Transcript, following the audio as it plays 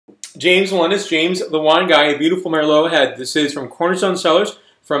James Melendez, James the Wine Guy, a beautiful Merlot ahead. This is from Cornerstone Cellars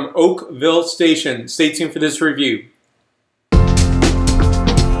from Oakville Station. Stay tuned for this review.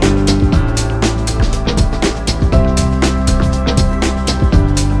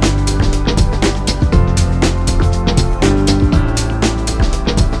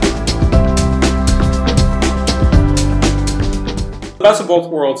 The best of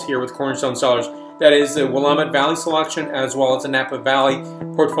both worlds here with Cornerstone Cellars. That is the Willamette Valley selection as well as the Napa Valley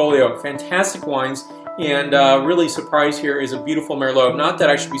portfolio. Fantastic wines, and really surprised here is a beautiful Merlot. Not that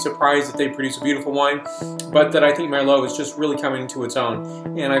I should be surprised that they produce a beautiful wine, but that I think Merlot is just really coming into its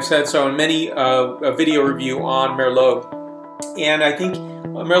own. And I've said so in many video review on Merlot. And I think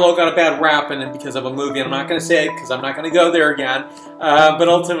Merlot got a bad rap and because of a movie. I'm not going to say it because I'm not going to go there again. But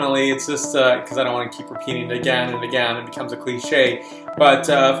ultimately, it's just because I don't want to keep repeating it again and again. It becomes a cliche. But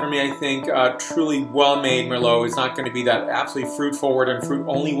for me, I think truly well-made Merlot is not going to be that absolutely fruit-forward and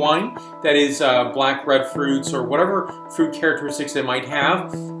fruit-only wine that is black, red fruits or whatever fruit characteristics it might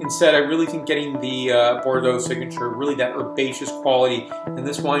have. Instead, I really think getting the Bordeaux signature, really that herbaceous quality, and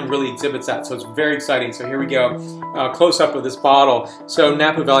this wine really exhibits that. So it's very exciting. So here we go, close-up of this bottle. So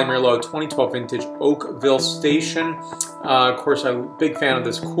Napa Valley Merlot, 2012 vintage, Oakville Station. Of course, I'm a big fan of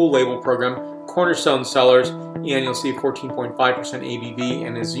this cool label program, Cornerstone Cellars, and you'll see 14.5% ABV.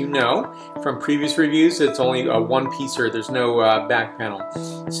 And as you know from previous reviews, it's only a one-piecer. There's no back panel.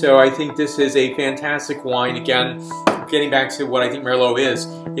 So I think this is a fantastic wine. Again, getting back to what I think Merlot is,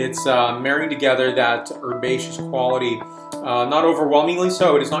 it's marrying together that herbaceous quality. Not overwhelmingly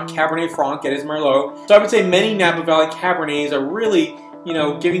so. It is not Cabernet Franc. It is Merlot. So I would say many Napa Valley Cabernets are really,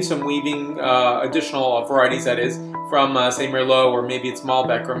 giving some weaving additional varieties, that is, from, say, Merlot, or maybe it's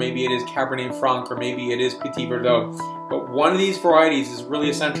Malbec, or maybe it is Cabernet Franc, or maybe it is Petit Verdot. But one of these varieties is really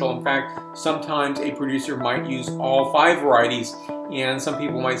essential. In fact, sometimes a producer might use all 5 varieties, and some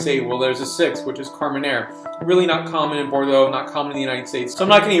people might say, well, there's a 6th, which is Carmenere. Really not common in Bordeaux, not common in the United States. So I'm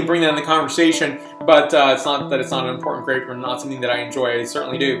not going to even bring that in the conversation, but it's not that it's not an important grape or not something that I enjoy. I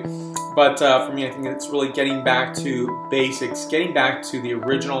certainly do. But for me, I think it's really getting back to basics, getting back to the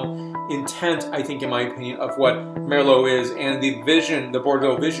original intent, I think, in my opinion, of what Merlot is, and the vision, the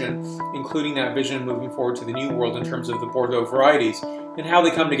Bordeaux vision, including that vision moving forward to the New World in terms of the Bordeaux varieties, and how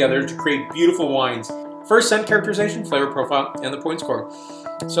they come together to create beautiful wines. First, scent characterization, flavor profile, and the point score.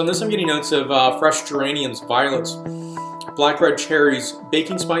 So in this I'm getting notes of fresh geraniums, violets, black-red cherries,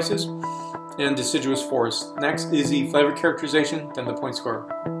 baking spices, and deciduous forest. Next is the flavor characterization, then the point score.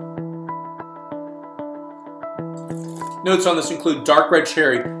 Notes on this include dark red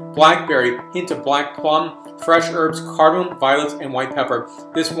cherry, blackberry, hint of black plum, fresh herbs, cardamom, violets, and white pepper.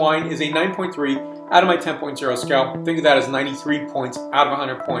 This wine is a 9.3 out of my 10.0 scale. Think of that as 93 points out of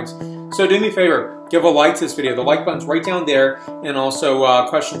 100 points. So do me a favor, give a like to this video. The like button's right down there, and also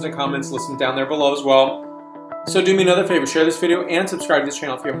questions and comments, listen down there below as well. So do me another favor, share this video and subscribe to this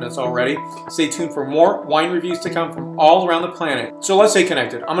channel if you haven't done so already. Stay tuned for more wine reviews to come from all around the planet. So let's stay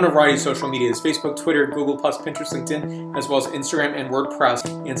connected. I'm on a variety of social medias, Facebook, Twitter, Google+, Pinterest, LinkedIn, as well as Instagram and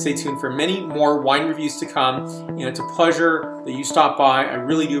WordPress. And stay tuned for many more wine reviews to come. And it's a pleasure that you stopped by. I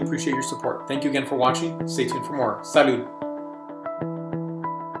really do appreciate your support. Thank you again for watching. Stay tuned for more. Salud.